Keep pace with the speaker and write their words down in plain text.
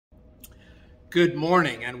Good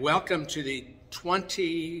morning and welcome to the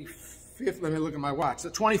 25th, let me look at my watch, the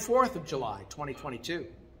 24th of July, 2022.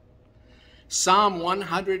 Psalm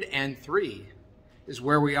 103 is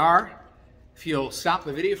where we are. If you'll stop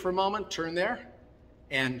the video for a moment, turn there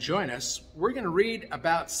and join us. We're going to read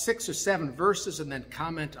about 6 or 7 verses and then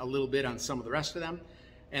comment a little bit on some of the rest of them,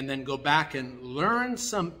 and then go back and learn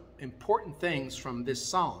some important things from this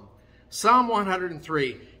psalm. Psalm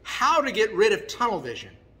 103, how to get rid of tunnel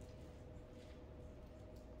vision.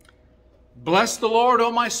 Bless the Lord, O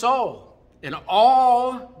my soul, and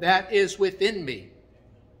all that is within me.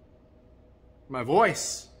 My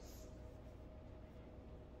voice,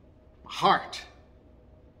 my heart,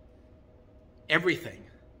 everything.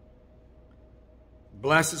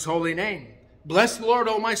 Bless his holy name. Bless the Lord,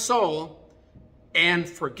 O my soul, and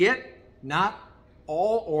forget not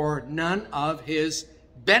all or none of his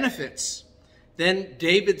benefits. Then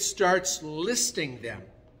David starts listing them.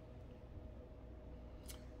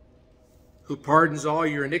 Who pardons all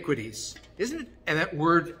your iniquities. Isn't that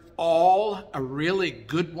word all a really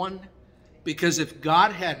good one? Because if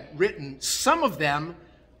God had written some of them,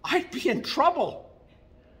 I'd be in trouble.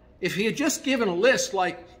 If he had just given a list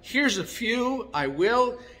like, here's a few, I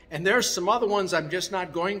will, and there's some other ones I'm just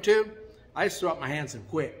not going to, I just throw up my hands and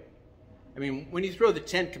quit. I mean, when you throw the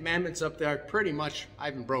 10 Commandments up there, pretty much, I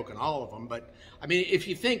haven't broken all of them, but I mean, if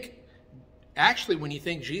you think, actually when you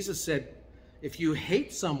think Jesus said, if you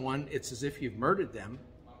hate someone, it's as if you've murdered them.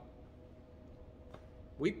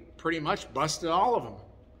 We pretty much busted all of them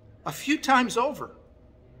a few times over.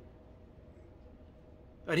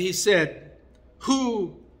 But he said,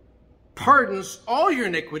 who pardons all your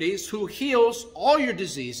iniquities, who heals all your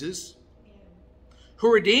diseases,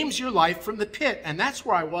 who redeems your life from the pit. And that's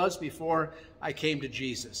where I was before I came to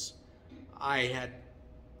Jesus. I had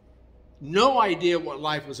no idea what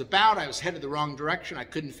life was about. I was headed the wrong direction. I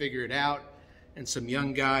couldn't figure it out. And some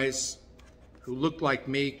young guys who looked like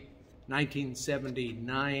me,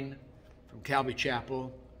 1979, from Calvary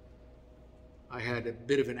Chapel. I had a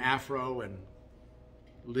bit of an afro and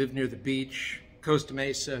lived near the beach, Costa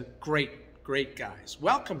Mesa. Great, great guys.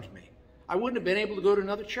 Welcomed me. I wouldn't have been able to go to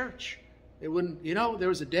another church. They wouldn't, you know, there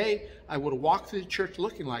was a day I would have walked through the church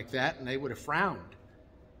looking like that and they would have frowned.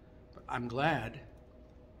 But I'm glad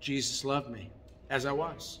Jesus loved me as I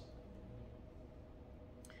was.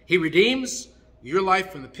 He redeems your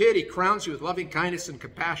life from the pit. He crowns you with loving kindness and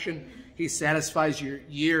compassion. He satisfies your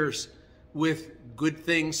years with good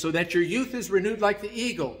things so that your youth is renewed like the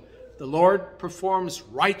eagle. The Lord performs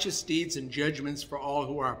righteous deeds and judgments for all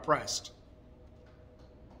who are oppressed.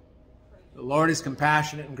 The Lord is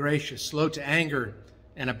compassionate and gracious, slow to anger,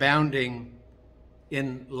 and abounding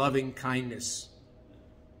in loving kindness.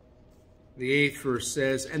 The 8th verse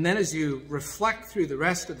says, and then as you reflect through the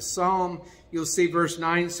rest of the psalm, you'll see verse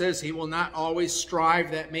 9 says, he will not always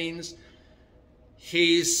strive. That means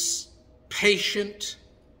he's patient.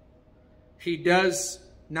 He does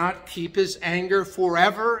not keep his anger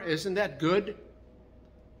forever. Isn't that good?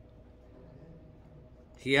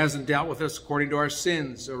 He hasn't dealt with us according to our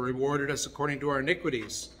sins or rewarded us according to our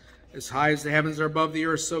iniquities. As high as the heavens are above the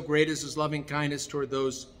earth, so great is his loving kindness toward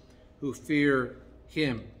those who fear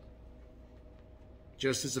him.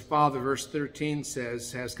 Just as the Father, verse 13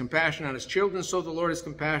 says, has compassion on his children, so the Lord has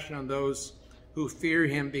compassion on those who fear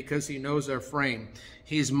him because he knows our frame.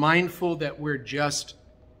 He's mindful that we're just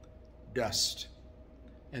dust,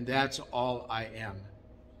 and that's all I am.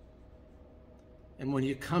 And when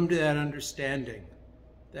you come to that understanding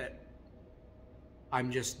that I'm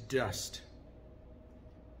just dust,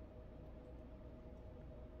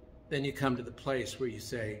 then you come to the place where you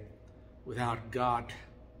say, without God,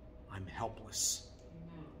 I'm helpless.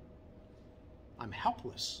 I'm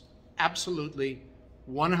helpless, absolutely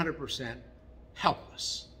 100%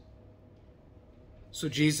 helpless. So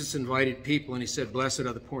Jesus invited people and he said, blessed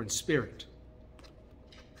are the poor in spirit.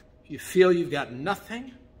 If you feel you've got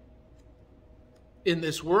nothing in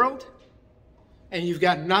this world and you've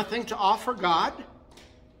got nothing to offer God,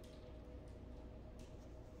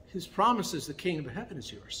 his promise is the kingdom of heaven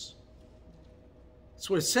is yours. That's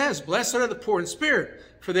what it says. Blessed are the poor in spirit,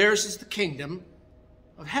 for theirs is the kingdom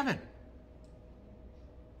of heaven.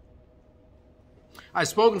 I've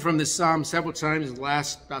spoken from this psalm several times in the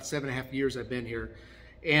last about 7.5 years I've been here.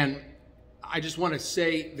 And I just want to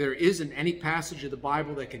say there isn't any passage of the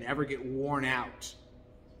Bible that can ever get worn out.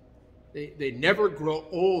 They never grow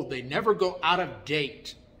old. They never go out of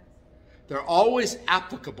date. They're always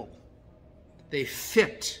applicable. They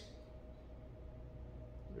fit.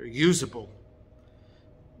 They're usable.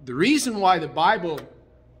 The reason why the Bible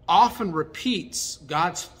often repeats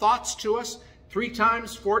God's thoughts to us 3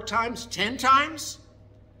 times, 4 times, 10 times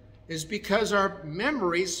is because our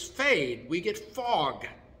memories fade. We get fog.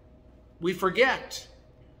 We forget.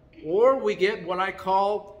 Or we get what I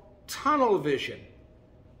call tunnel vision.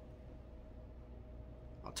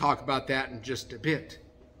 I'll talk about that in just a bit.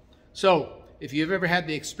 So, if you've ever had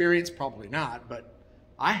the experience, probably not, but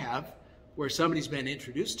I have, where somebody's been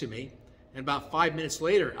introduced to me, and about 5 minutes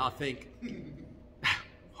later, I'll think,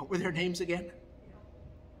 what were their names again?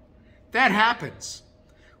 That happens.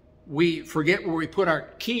 We forget where we put our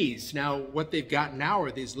keys. Now, what they've got now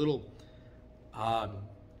are these little,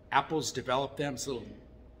 Apple's developed them, it's a little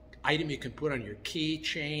item you can put on your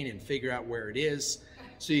keychain and figure out where it is.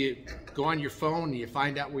 So you go on your phone and you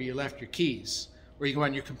find out where you left your keys. Or you go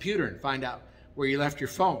on your computer and find out where you left your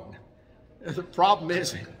phone. The problem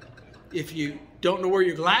is, if you don't know where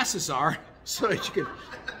your glasses are, so that you can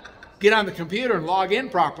get on the computer and log in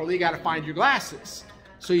properly, you got to find your glasses.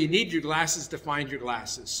 So you need your glasses to find your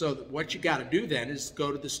glasses. So what you got to do then is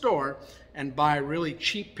go to the store and buy a really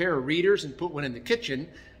cheap pair of readers and put one in the kitchen,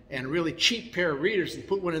 and a really cheap pair of readers and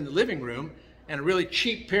put one in the living room, and a really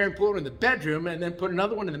cheap pair and put one in the bedroom, and then put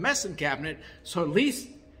another one in the medicine cabinet. So at least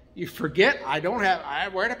you forget,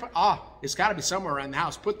 where to put, it's got to be somewhere around the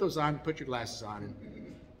house. Put those on, put your glasses on,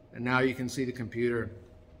 and now you can see the computer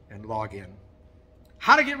and log in.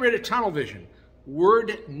 How to get rid of tunnel vision.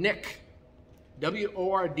 Wordnik,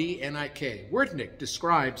 W-O-R-D-N-I-K. Wordnik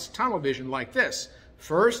describes tunnel vision like this.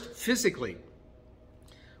 First, physically.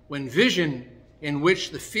 When vision in which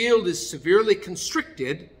the field is severely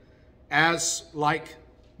constricted, as like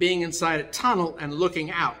being inside a tunnel and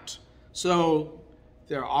looking out. So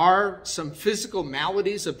there are some physical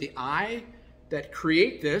maladies of the eye that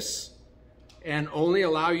create this and only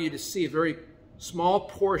allow you to see a very small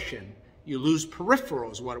portion. You lose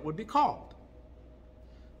peripheral is what it would be called.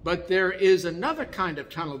 But there is another kind of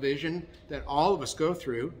tunnel vision that all of us go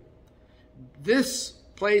through. This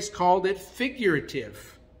place called it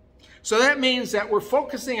figurative. So that means that we're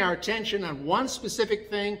focusing our attention on one specific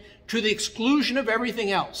thing to the exclusion of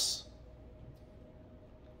everything else.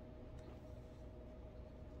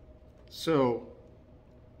 So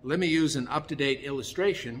let me use an up-to-date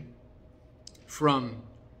illustration from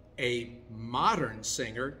a modern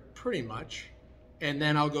singer, pretty much, and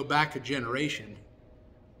then I'll go back a generation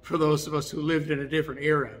for those of us who lived in a different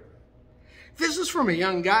era. This is from a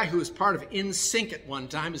young guy who was part of NSYNC at one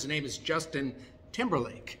time. His name is Justin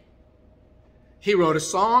Timberlake. He wrote a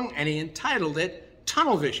song and he entitled it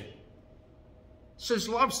Tunnel Vision. It's his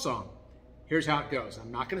love song. Here's how it goes.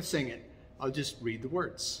 I'm not going to sing it. I'll just read the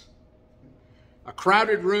words. A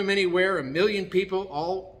crowded room anywhere, a million people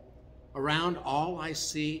all around, all I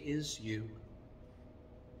see is you.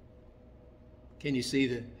 Can you see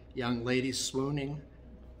the young lady swooning?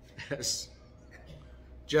 Yes.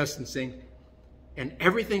 Justin sings. And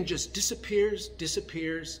everything just disappears,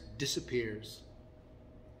 disappears, disappears.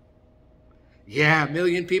 Yeah, a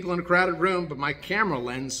million people in a crowded room, but my camera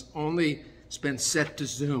lens only has been set to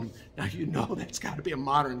zoom. Now you know that's got to be a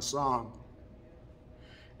modern song.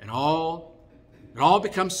 And it all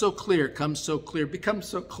becomes so clear, becomes so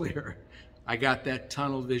clear. I got that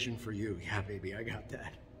tunnel vision for you. Yeah, baby, I got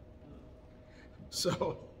that.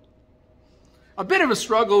 So, a bit of a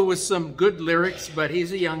struggle with some good lyrics, but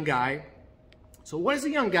he's a young guy. So what does a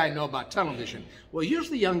young guy know about tunnel vision? Well,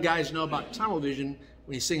 usually young guys know about tunnel vision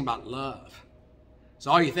when you sing about love. So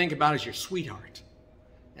all you think about is your sweetheart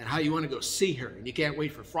and how you want to go see her. And you can't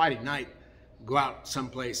wait for Friday night, go out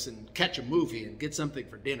someplace and catch a movie and get something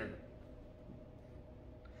for dinner.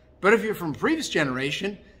 But if you're from a previous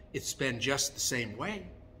generation, it's been just the same way.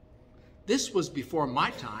 This was before my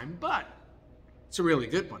time, but it's a really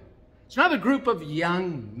good one. It's another group of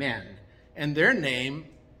young men, and their name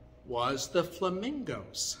was the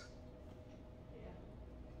Flamingos.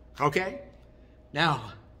 Okay?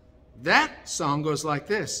 Now, that song goes like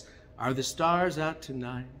this. Are the stars out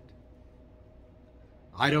tonight?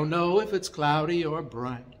 I don't know if it's cloudy or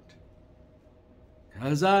bright,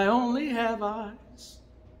 'cause I only have eyes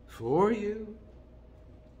for you.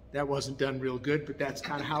 That wasn't done real good, but that's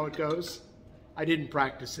kind of how it goes. I didn't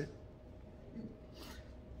practice it.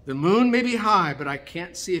 The moon may be high, but I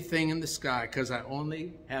can't see a thing in the sky, 'cause I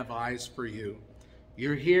only have eyes for you.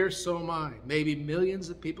 You're here, so am I. Maybe millions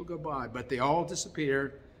of people go by, but they all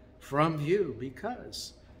disappear from view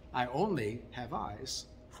because I only have eyes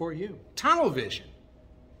for you. Tunnel vision.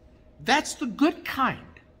 That's the good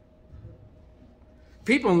kind.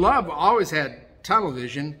 People in love always had tunnel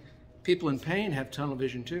vision. People in pain have tunnel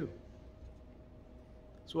vision too.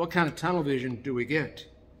 So what kind of tunnel vision do we get?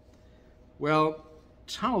 Well,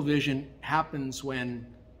 tunnel vision happens when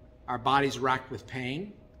our body's racked with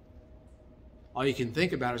pain. All you can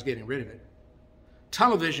think about is getting rid of it.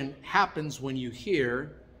 Tunnel vision happens when you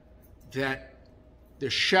hear that they're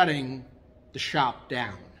shutting the shop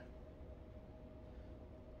down.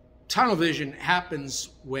 Tunnel vision happens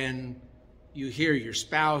when you hear your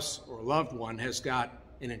spouse or loved one has got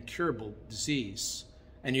an incurable disease,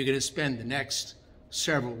 and you're going to spend the next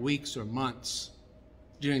several weeks or months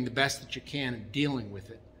doing the best that you can in dealing with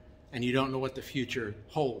it, and you don't know what the future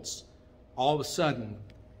holds. All of a sudden,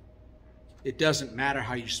 it doesn't matter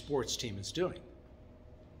how your sports team is doing.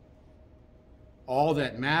 All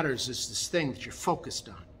that matters is this thing that you're focused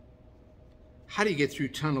on. How do you get through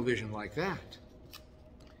tunnel vision like that?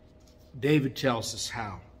 David tells us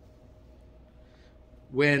how.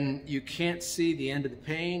 When you can't see the end of the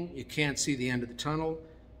pain, you can't see the end of the tunnel,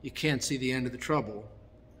 you can't see the end of the trouble,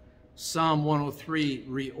 Psalm 103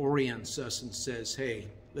 reorients us and says, hey,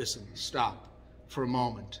 listen, stop for a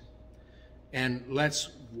moment, and let's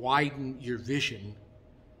widen your vision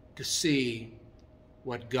to see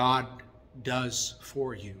what God does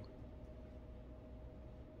for you.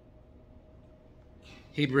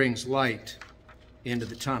 He brings light into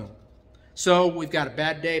the tunnel. So we've got a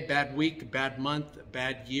bad day, bad week, a bad month, a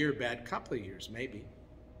bad year, a bad couple of years, maybe.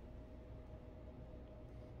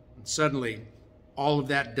 And suddenly, all of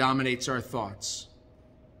that dominates our thoughts.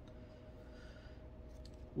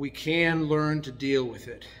 We can learn to deal with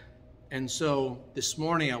it. And so this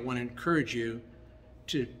morning, I want to encourage you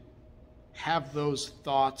to have those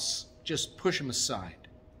thoughts, just push them aside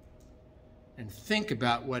and think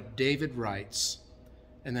about what David writes,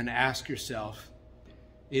 and then ask yourself,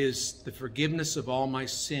 is the forgiveness of all my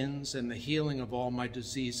sins and the healing of all my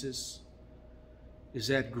diseases, is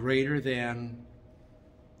that greater than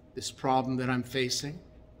this problem that I'm facing?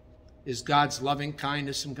 Is God's loving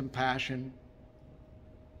kindness and compassion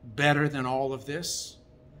better than all of this?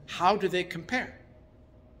 How do they compare?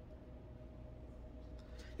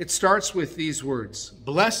 It starts with these words,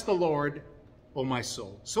 bless the Lord, O my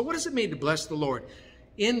soul. So what does it mean to bless the Lord?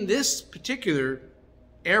 In this particular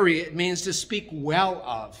area, it means to speak well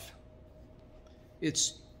of.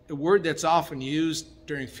 It's a word that's often used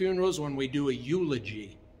during funerals when we do a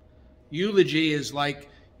eulogy. Eulogy is like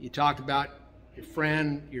you talk about your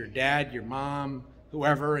friend, your dad, your mom,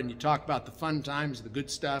 whoever, and you talk about the fun times, the good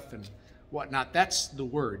stuff, and whatnot. That's the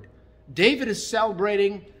word. David is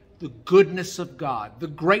celebrating the goodness of God, the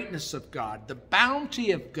greatness of God, the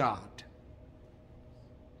bounty of God,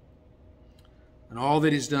 and all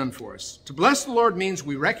that he's done for us. To bless the Lord means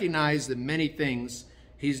we recognize the many things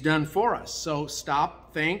he's done for us. So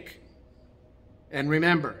stop, think, and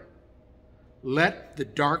remember. Let the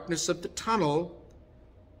darkness of the tunnel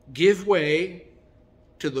give way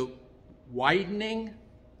to the widening,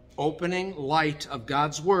 opening light of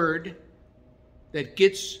God's word that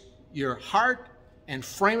gets your heart and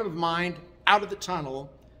frame of mind out of the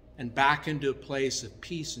tunnel and back into a place of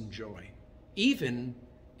peace and joy, even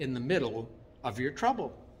in the middle of your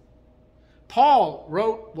trouble. Paul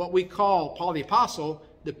wrote what we call, Paul the Apostle,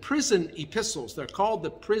 the prison epistles. They're called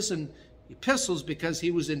the prison epistles because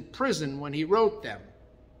he was in prison when he wrote them.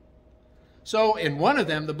 So in one of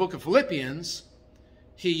them, the book of Philippians,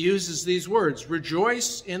 he uses these words,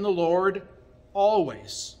 rejoice in the Lord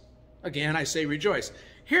always. Again, I say rejoice.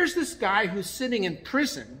 Here's this guy who's sitting in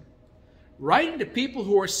prison, writing to people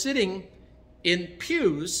who are sitting in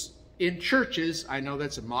pews in churches. I know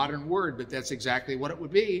that's a modern word, but that's exactly what it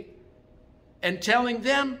would be. And telling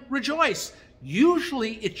them, rejoice.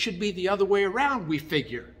 Usually it should be the other way around, we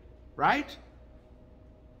figure, right?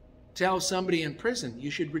 Tell somebody in prison, you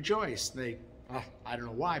should rejoice. I don't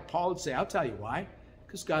know why. Paul would say, I'll tell you why.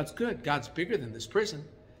 Because God's good. God's bigger than this prison.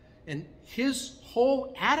 And his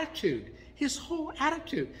whole attitude,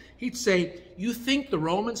 he'd say, you think the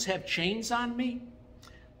Romans have chains on me?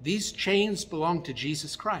 These chains belong to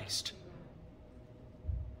Jesus Christ.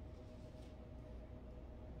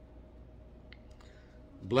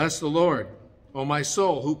 Bless the Lord, O my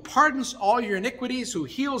soul, who pardons all your iniquities, who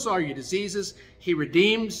heals all your diseases. He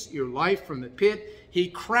redeems your life from the pit. He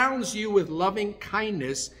crowns you with loving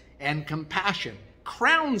kindness and compassion.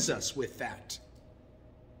 Crowns us with that.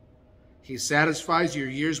 He satisfies your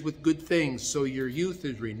years with good things, so your youth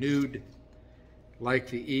is renewed like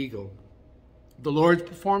the eagle. The Lord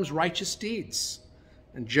performs righteous deeds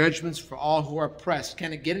and judgments for all who are oppressed.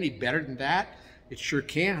 Can it get any better than that? It sure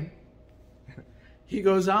can. He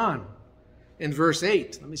goes on in verse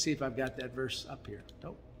 8. Let me see if I've got that verse up here.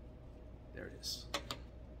 Nope. There it is.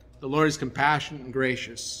 The Lord is compassionate and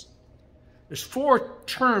gracious. There's 4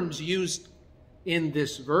 terms used in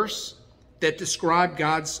this verse that describe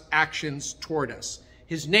God's actions toward us.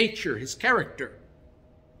 His nature, his character.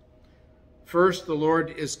 First, the Lord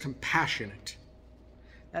is compassionate.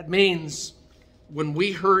 That means When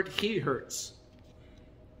we hurt, he hurts.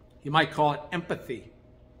 You might call it empathy.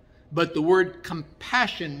 But the word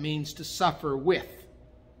compassion means to suffer with.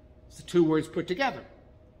 It's the two words put together.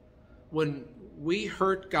 When we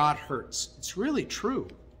hurt, God hurts. It's really true.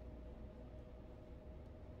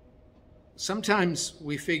 Sometimes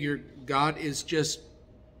we figure God is just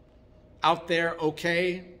out there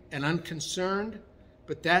okay and unconcerned,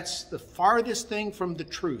 but that's the farthest thing from the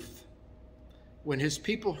truth. When his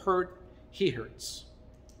people hurt, he hurts.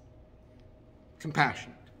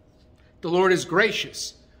 Compassionate. The Lord is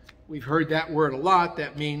gracious. We've heard that word a lot.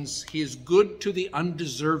 That means he is good to the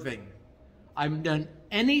undeserving. I haven't done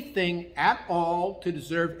anything at all to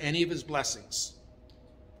deserve any of his blessings.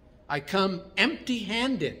 I come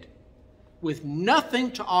empty-handed with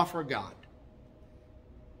nothing to offer God.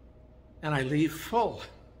 And I leave full.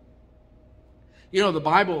 You know, the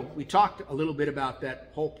Bible, we talked a little bit about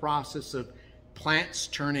that whole process of plants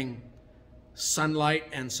turning sunlight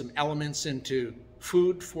and some elements into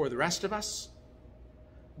food for the rest of us.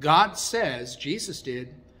 God says, Jesus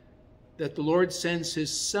did, that the Lord sends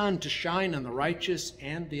his sun to shine on the righteous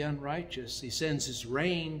and the unrighteous. He sends his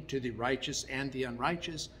rain to the righteous and the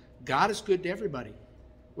unrighteous. God is good to everybody,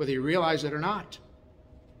 whether you realize it or not.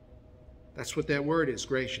 That's what that word is,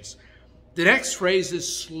 gracious. The next phrase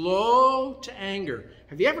is slow to anger.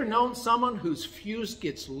 Have you ever known someone whose fuse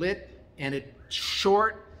gets lit and it's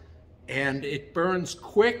short and it burns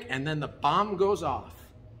quick and then the bomb goes off?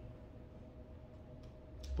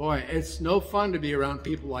 Boy, it's no fun to be around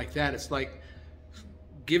people like that. It's like,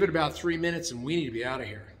 give it about 3 minutes and we need to be out of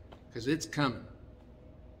here because it's coming.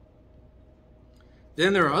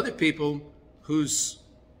 Then there are other people who's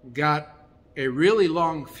got a really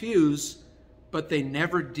long fuse, but they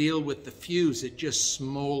never deal with the fuse. It just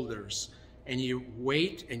smolders. And you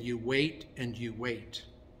wait and you wait and you wait.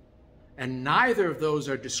 And neither of those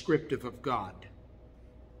are descriptive of God.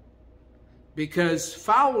 Because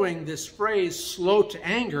following this phrase, slow to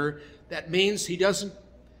anger, that means he doesn't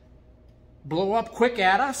blow up quick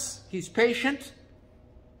at us. He's patient.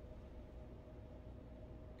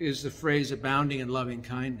 Is the phrase abounding in loving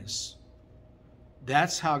kindness.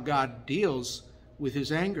 That's how God deals with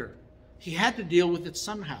his anger. He had to deal with it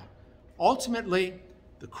somehow. Ultimately,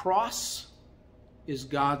 the cross is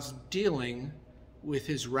God's dealing with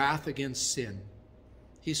his wrath against sin.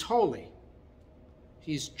 He's holy.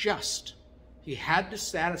 He's just. He had to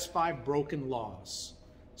satisfy broken laws,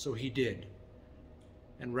 so he did.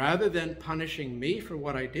 And rather than punishing me for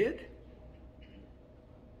what I did,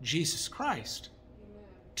 Jesus Christ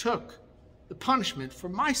took the punishment for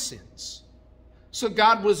my sins. So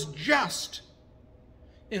God was just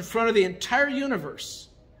in front of the entire universe,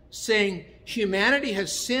 saying humanity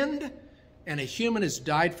has sinned and a human has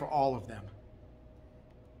died for all of them.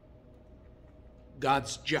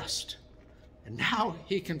 God's just. And now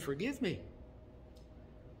he can forgive me.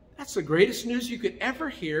 That's the greatest news you could ever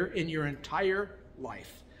hear in your entire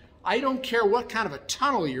life. I don't care what kind of a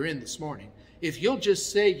tunnel you're in this morning. If you'll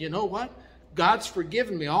just say, you know what? God's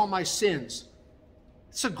forgiven me all my sins.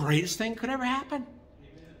 It's the greatest thing that could ever happen.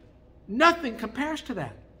 Amen. Nothing compares to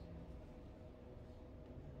that.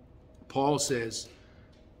 Paul says,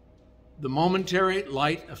 the momentary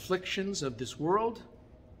light afflictions of this world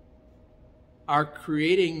are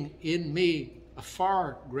creating in me a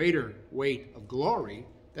far greater weight of glory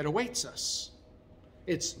that awaits us.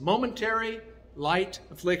 It's momentary light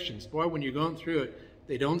afflictions. Boy, when you're going through it,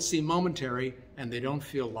 they don't seem momentary and they don't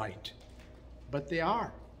feel light. But they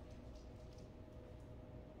are.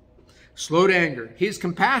 Slow to anger. He's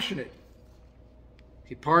compassionate.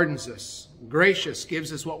 He pardons us. Gracious,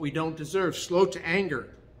 gives us what we don't deserve. Slow to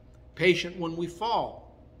anger. Patient when we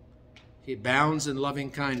fall. He abounds in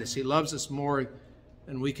loving kindness. He loves us more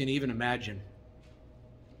than we can even imagine.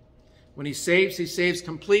 When he saves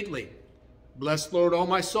completely. Bless Lord, all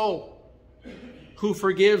my soul, who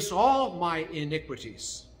forgives all my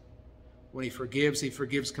iniquities. When he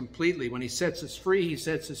forgives completely. When he sets us free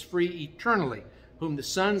eternally. Whom the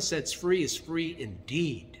Son sets free is free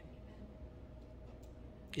indeed.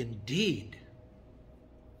 Indeed.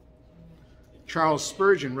 Charles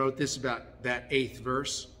Spurgeon wrote this about that 8th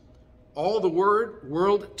verse. All the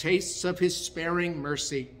world tastes of his sparing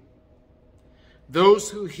mercy. Those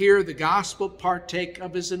who hear the gospel partake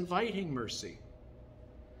of his inviting mercy.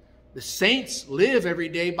 The saints live every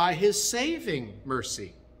day by his saving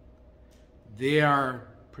mercy. They are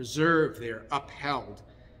preserved, they are upheld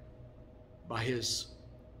by his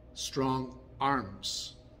strong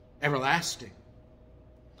arms, everlasting.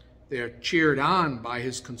 They are cheered on by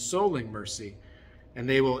his consoling mercy, and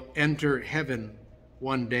they will enter heaven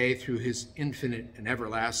one day through his infinite and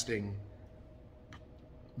everlasting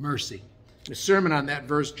mercy. In a sermon on that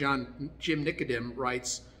verse, Jim Nicodem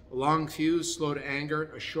writes, "A long fuse, slow to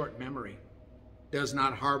anger, a short memory, does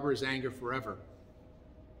not harbor his anger forever."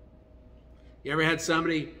 You ever had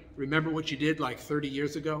somebody remember what you did like 30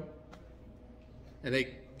 years ago? And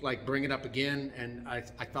they like bring it up again, and I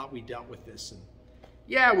thought we dealt with this. And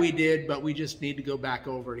yeah, we did, but we just need to go back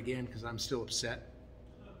over it again because I'm still upset.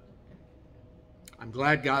 I'm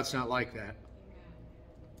glad God's not like that.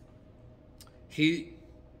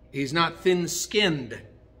 He's not thin-skinned.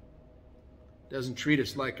 Doesn't treat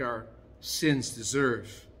us like our sins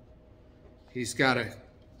deserve. He's got a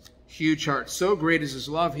huge heart. So great is his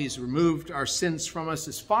love, he's removed our sins from us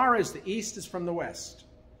as far as the east is from the west.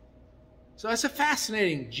 So that's a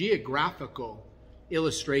fascinating geographical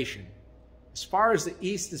illustration. As far as the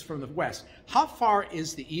east is from the west. How far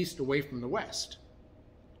is the east away from the west?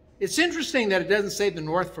 It's interesting that it doesn't say the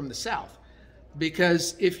north from the south.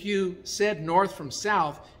 Because if you said north from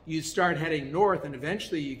south, you start heading north, and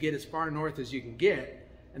eventually you get as far north as you can get,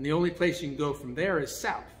 and the only place you can go from there is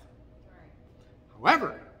south.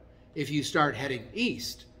 However, if you start heading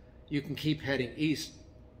east, you can keep heading east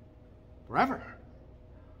forever.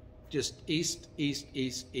 Just east, east,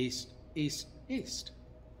 east, east, east, east.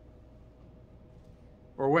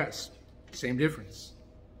 Or west. Same difference.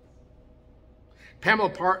 Pamela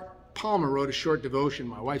Palmer wrote a short devotion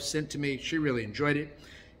my wife sent to me. She really enjoyed it.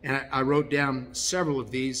 And I wrote down several of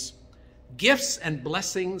these. Gifts and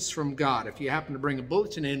blessings from God. If you happen to bring a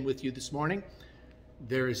bulletin in with you this morning,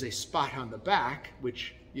 there is a spot on the back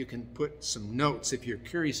which you can put some notes if you're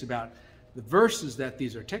curious about the verses that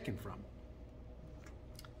these are taken from.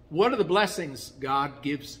 What are the blessings God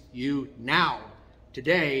gives you now,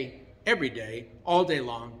 today, every day, all day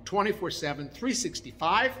long, 24/7,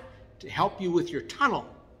 365, to help you with your tunnel?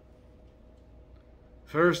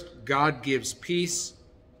 First, God gives peace.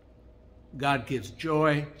 God gives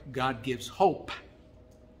joy. God gives hope.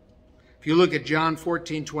 If you look at John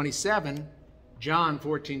 14:27,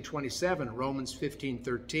 Romans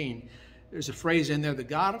 15:13, there's a phrase in there, the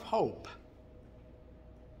God of hope.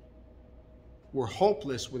 We're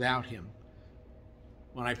hopeless without him.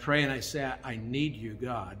 When I pray and I say, I need you,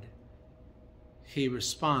 God, he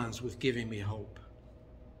responds with giving me hope.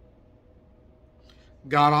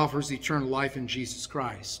 God offers eternal life in Jesus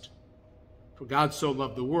Christ. For God so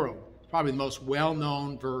loved the world. It's probably the most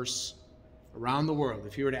well-known verse around the world.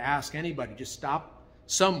 If you were to ask anybody, just stop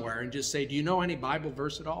somewhere and just say, do you know any Bible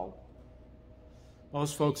verse at all?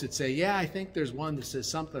 Most folks would say, yeah, I think there's one that says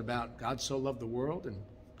something about God so loved the world, and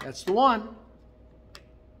that's the one.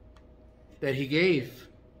 That he gave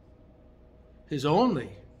his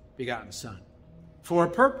only begotten Son for a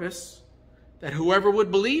purpose, that whoever would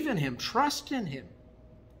believe in him, trust in him,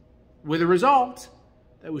 with a result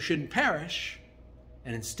that we shouldn't perish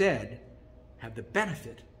and instead have the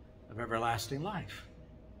benefit of everlasting life.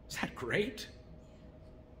 Is that great?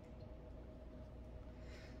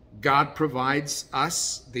 God provides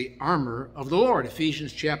us the armor of the Lord.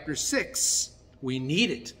 Ephesians chapter 6. We need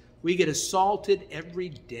it. We get assaulted every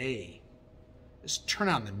day. Just turn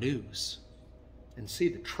on the news and see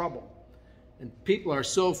the trouble. And people are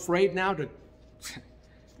so afraid now to...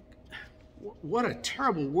 What a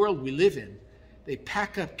terrible world we live in. They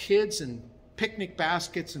pack up kids and picnic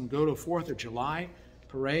baskets and go to a 4th of July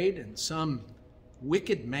parade, and some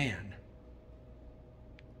wicked man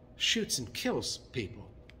shoots and kills people.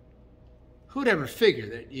 Who'd ever figure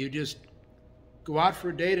that you just go out for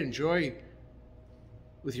a day to enjoy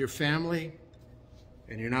with your family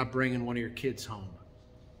and you're not bringing one of your kids home?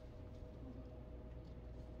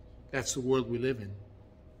 That's the world we live in.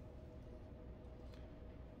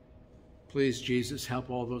 Please, Jesus, help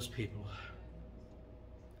all those people.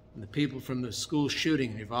 And the people from the school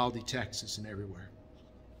shooting in Uvalde, Texas, and everywhere.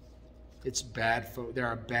 It's bad. There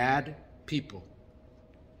are bad people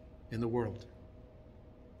in the world.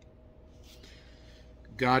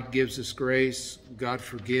 God gives us grace. God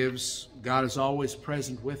forgives. God is always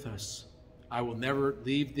present with us. I will never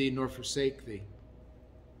leave thee nor forsake thee.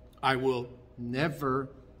 I will never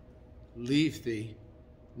leave thee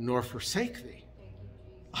nor forsake thee.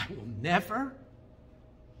 I will never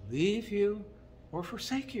leave you or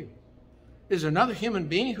forsake you. Is there another human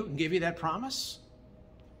being who can give you that promise?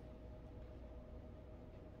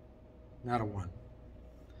 Not a one.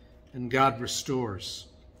 And God restores.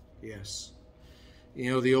 Yes.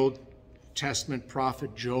 You know, the Old Testament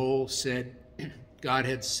prophet Joel said God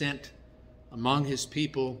had sent among his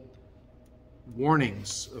people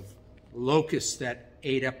warnings of locusts that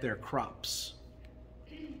ate up their crops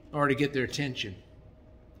in order to get their attention.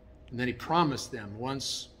 And then he promised them,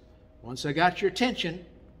 once I got your attention,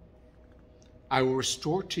 I will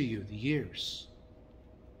restore to you the years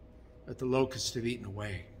that the locusts have eaten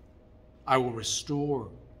away. I will restore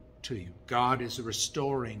to you. God is a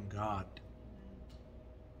restoring God.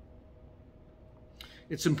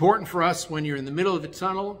 It's important for us when you're in the middle of the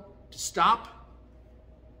tunnel to stop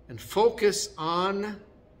and focus on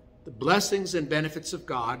the blessings and benefits of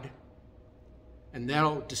God, and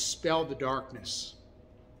that'll dispel the darkness.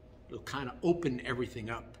 It'll kind of open everything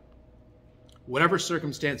up. Whatever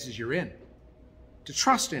circumstances you're in, to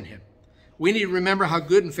trust in him. We need to remember how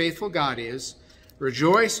good and faithful God is.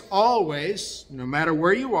 Rejoice always, no matter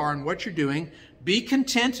where you are and what you're doing. Be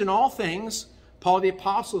content in all things. Paul the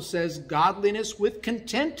Apostle says, godliness with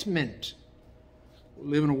contentment. We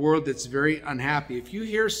live in a world that's very unhappy. If you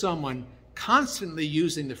hear someone constantly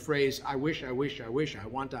using the phrase, I wish, I wish, I wish, I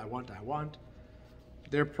want, I want, I want,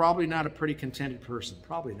 they're probably not a pretty contented person.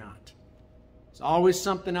 Probably not. There's always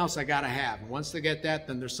something else I got to have. And once they get that,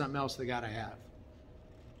 then there's something else they got to have.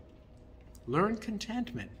 Learn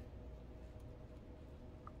contentment.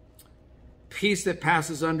 Peace that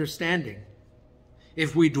passes understanding.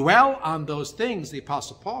 If we dwell on those things, the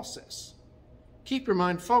Apostle Paul says, keep your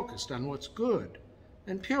mind focused on what's good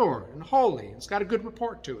and pure and holy. It's got a good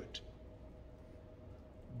report to it.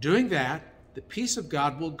 Doing that, the peace of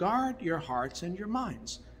God will guard your hearts and your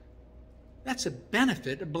minds. That's a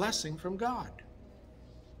benefit, a blessing from God.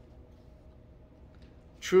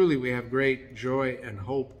 Truly, we have great joy and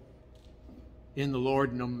hope in the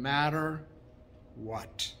Lord no matter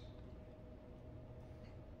what.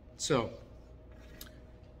 So,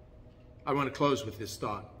 I want to close with this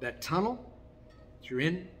thought. That tunnel that you're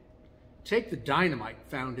in, take the dynamite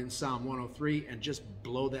found in Psalm 103 and just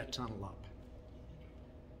blow that tunnel up.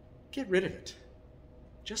 Get rid of it.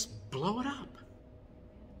 Just blow it up.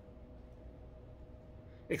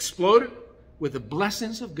 Explode it with the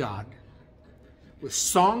blessings of God, with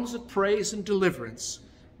songs of praise and deliverance,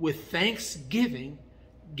 with thanksgiving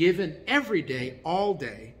given every day, all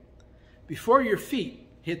day. Before your feet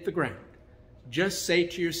hit the ground, just say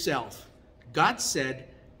to yourself, God said,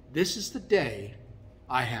 this is the day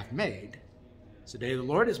I have made. It's the day the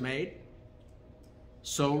Lord has made.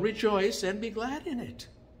 So rejoice and be glad in it.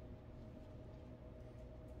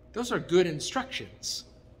 Those are good instructions.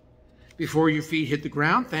 Before your feet hit the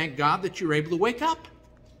ground, thank God that you're able to wake up.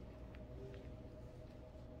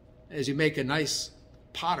 As you make a nice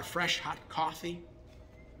pot of fresh hot coffee,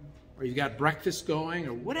 or you've got breakfast going,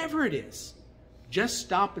 or whatever it is, just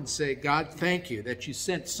stop and say, God, thank you that you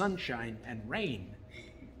sent sunshine and rain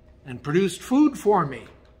and produced food for me.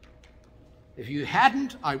 If you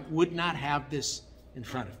hadn't, I would not have this in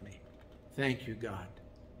front of me. Thank you, God.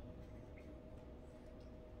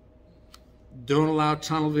 Don't allow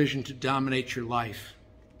tunnel vision to dominate your life.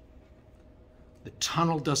 The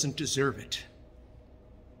tunnel doesn't deserve it.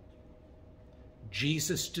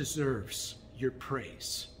 Jesus deserves your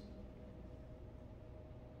praise.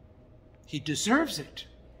 He deserves it.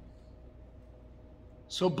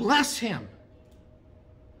 So bless him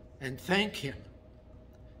and thank him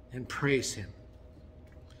and praise him.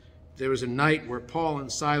 There was a night where Paul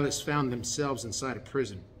and Silas found themselves inside a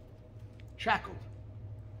prison, shackled.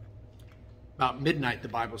 About midnight, the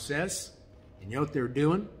Bible says. And you know what they were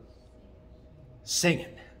doing?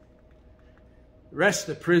 Singing. The rest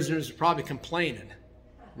of the prisoners were probably complaining.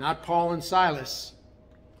 Not Paul and Silas.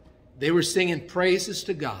 They were singing praises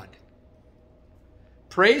to God.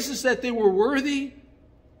 Praises that they were worthy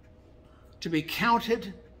to be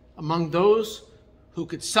counted among those who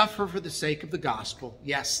could suffer for the sake of the gospel.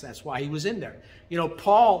 Yes, that's why he was in there. You know,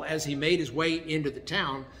 Paul, as he made his way into the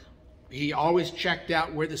town, he always checked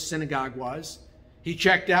out where the synagogue was. He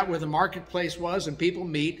checked out where the marketplace was and people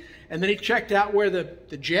meet. And then he checked out where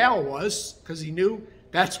the jail was because he knew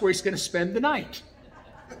that's where he's going to spend the night.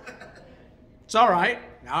 It's all right.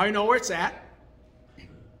 Now I know where it's at.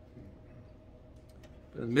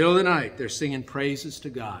 In the middle of the night, they're singing praises to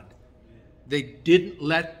God. They didn't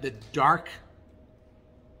let the dark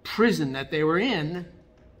prison that they were in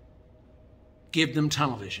give them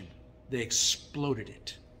tunnel vision. They exploded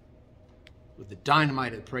it with the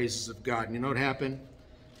dynamite of the praises of God. And you know what happened?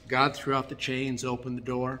 God threw out the chains, opened the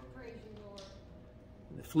door. Praise you, Lord.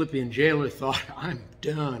 The Philippian jailer thought, I'm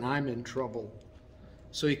done. I'm in trouble.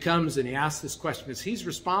 So he comes and he asks this question because he's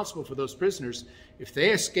responsible for those prisoners. If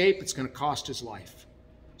they escape, it's going to cost his life.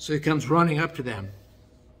 So he comes running up to them.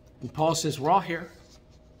 And Paul says, we're all here.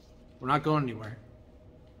 We're not going anywhere.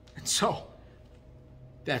 And so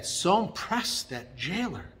that so impressed that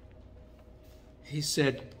jailer. He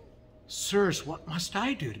said, sirs, what must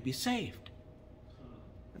I do to be saved?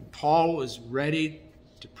 And Paul was ready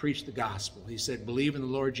to preach the gospel. He said, believe in the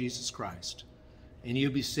Lord Jesus Christ, and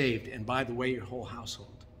you'll be saved. And by the way, your whole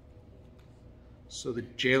household. So the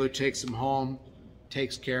jailer takes them home,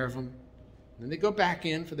 takes care of them. Then they go back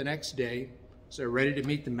in for the next day, so they're ready to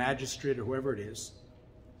meet the magistrate or whoever it is.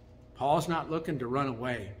 Paul's not looking to run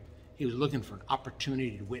away. He was looking for an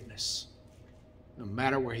opportunity to witness, no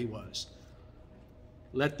matter where he was.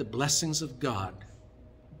 Let the blessings of God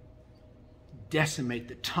decimate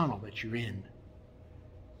the tunnel that you're in,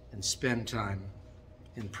 and spend time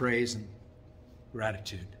in praise and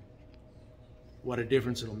gratitude. What a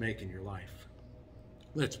difference it'll make in your life.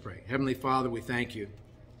 Let's pray. Heavenly Father, we thank you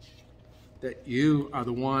that you are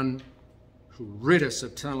the one who rid us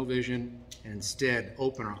of tunnel vision and instead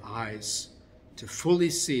open our eyes to fully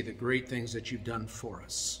see the great things that you've done for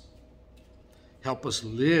us. Help us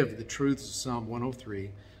live the truths of Psalm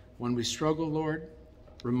 103. When we struggle, Lord,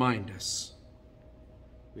 remind us.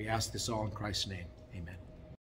 We ask this all in Christ's name. Amen.